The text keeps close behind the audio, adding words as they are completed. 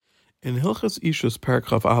In Hilchos Ishus,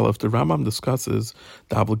 Perek Aleph, the Rambam discusses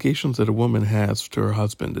the obligations that a woman has to her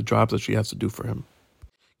husband, the jobs that she has to do for him.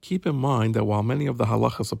 Keep in mind that while many of the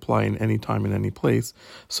halachas apply in any time and any place,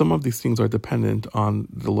 some of these things are dependent on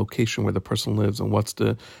the location where the person lives and what's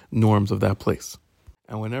the norms of that place.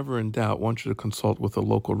 And whenever in doubt, one should consult with a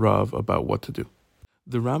local Rav about what to do.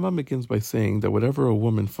 The Rambam begins by saying that whatever a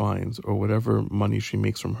woman finds or whatever money she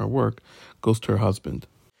makes from her work goes to her husband.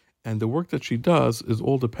 And the work that she does is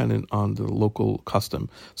all dependent on the local custom.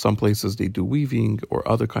 Some places they do weaving or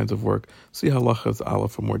other kinds of work. See Halachas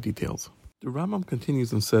Aleph for more details. The Rambam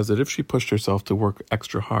continues and says that if she pushed herself to work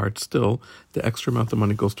extra hard, still, the extra amount of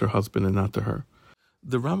money goes to her husband and not to her.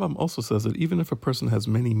 The Rambam also says that even if a person has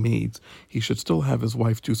many maids, he should still have his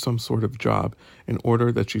wife do some sort of job in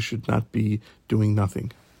order that she should not be doing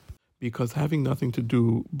nothing. Because having nothing to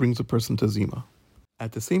do brings a person to Zima.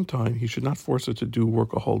 At the same time, he should not force her to do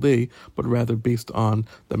work a whole day, but rather based on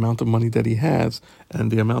the amount of money that he has and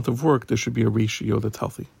the amount of work, there should be a ratio that's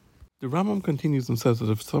healthy. The Rambam continues and says that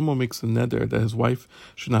if someone makes a neder that his wife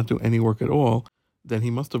should not do any work at all, then he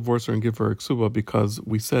must divorce her and give her a ksuba because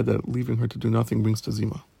we said that leaving her to do nothing brings to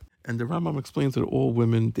zima. And the Rambam explains that all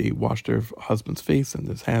women, they wash their husband's face and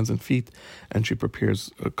his hands and feet, and she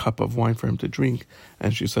prepares a cup of wine for him to drink,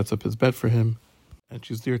 and she sets up his bed for him, and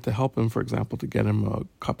she's there to help him, for example, to get him a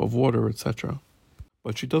cup of water, etc.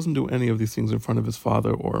 But she doesn't do any of these things in front of his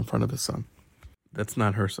father or in front of his son. That's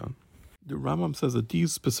not her son. The Rambam says that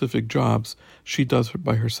these specific jobs she does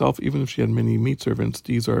by herself, even if she had many maidservants,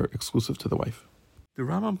 these are exclusive to the wife. The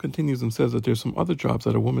Rambam continues and says that there's some other jobs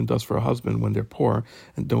that a woman does for a husband when they're poor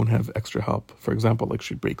and don't have extra help. For example, like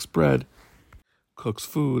she bakes bread, cooks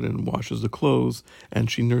food and washes the clothes, and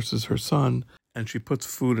she nurses her son, and she puts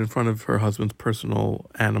food in front of her husband's personal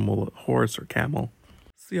animal, horse or camel.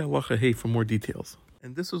 See Halacha Hey for more details.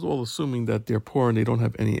 And this is all assuming that they're poor and they don't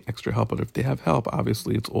have any extra help. But if they have help,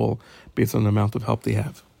 obviously it's all based on the amount of help they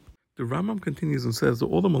have. The Rambam continues and says that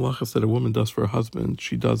all the malachas that a woman does for her husband,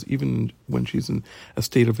 she does even when she's in a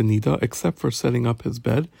state of anida, except for setting up his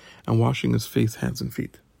bed and washing his face, hands, and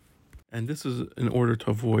feet. And this is in order to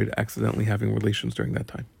avoid accidentally having relations during that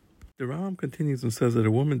time. The Rambam continues and says that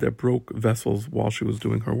a woman that broke vessels while she was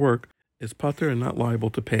doing her work is pater and not liable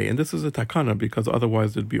to pay. And this is a takana because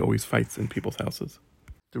otherwise there'd be always fights in people's houses.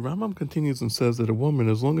 The Rambam continues and says that a woman,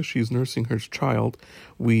 as long as she's nursing her child,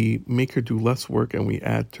 we make her do less work and we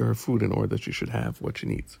add to her food in order that she should have what she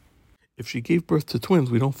needs. If she gave birth to twins,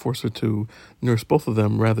 we don't force her to nurse both of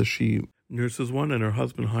them. Rather, she nurses one and her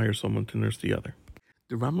husband hires someone to nurse the other.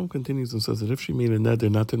 The Rambam continues and says that if she made a neder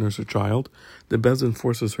not to nurse her child, the Bezin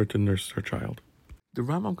forces her to nurse her child. The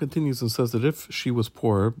Rambam continues and says that if she was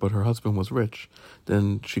poor but her husband was rich,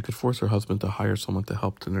 then she could force her husband to hire someone to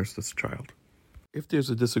help to nurse this child. If there's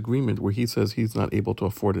a disagreement where he says he's not able to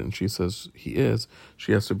afford it and she says he is,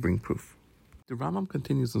 she has to bring proof. The Rambam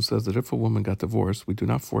continues and says that if a woman got divorced, we do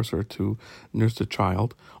not force her to nurse the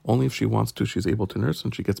child. Only if she wants to, she's able to nurse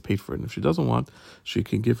and she gets paid for it. And if she doesn't want, she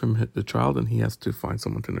can give him the child and he has to find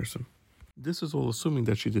someone to nurse him. This is all assuming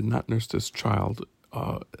that she did not nurse this child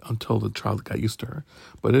until the child got used to her.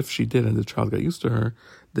 But if she did and the child got used to her,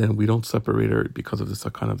 then we don't separate her because of the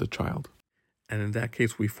sakana of the child. And in that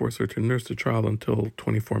case, we force her to nurse the child until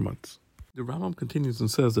 24 months. The Rambam continues and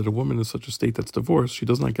says that a woman in such a state that's divorced, she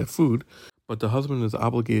does not get food, but the husband is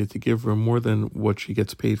obligated to give her more than what she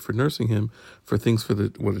gets paid for nursing him for things for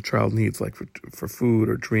what a child needs, like for food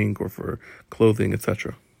or drink or for clothing,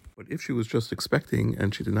 etc. But if she was just expecting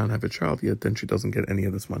and she did not have a child yet, then she doesn't get any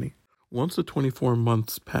of this money. Once the 24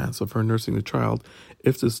 months pass of her nursing the child,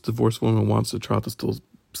 if this divorced woman wants the child to still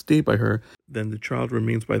stay by her, then the child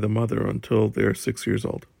remains by the mother until they're 6 years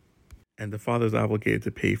old. And the father is obligated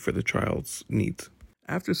to pay for the child's needs.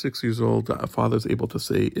 After 6 years old, the father is able to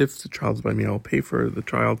say, if the child's by me, I'll pay for the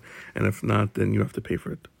child, and if not, then you have to pay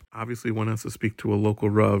for it. Obviously, one has to speak to a local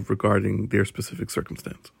Rav regarding their specific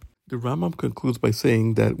circumstance. The Rambam concludes by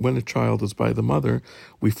saying that when a child is by the mother,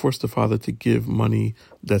 we force the father to give money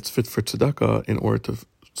that's fit for tzedakah in order to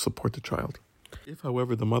support the child. If,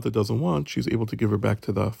 however, the mother doesn't want, she's able to give her back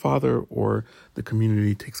to the father or the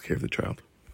community takes care of the child.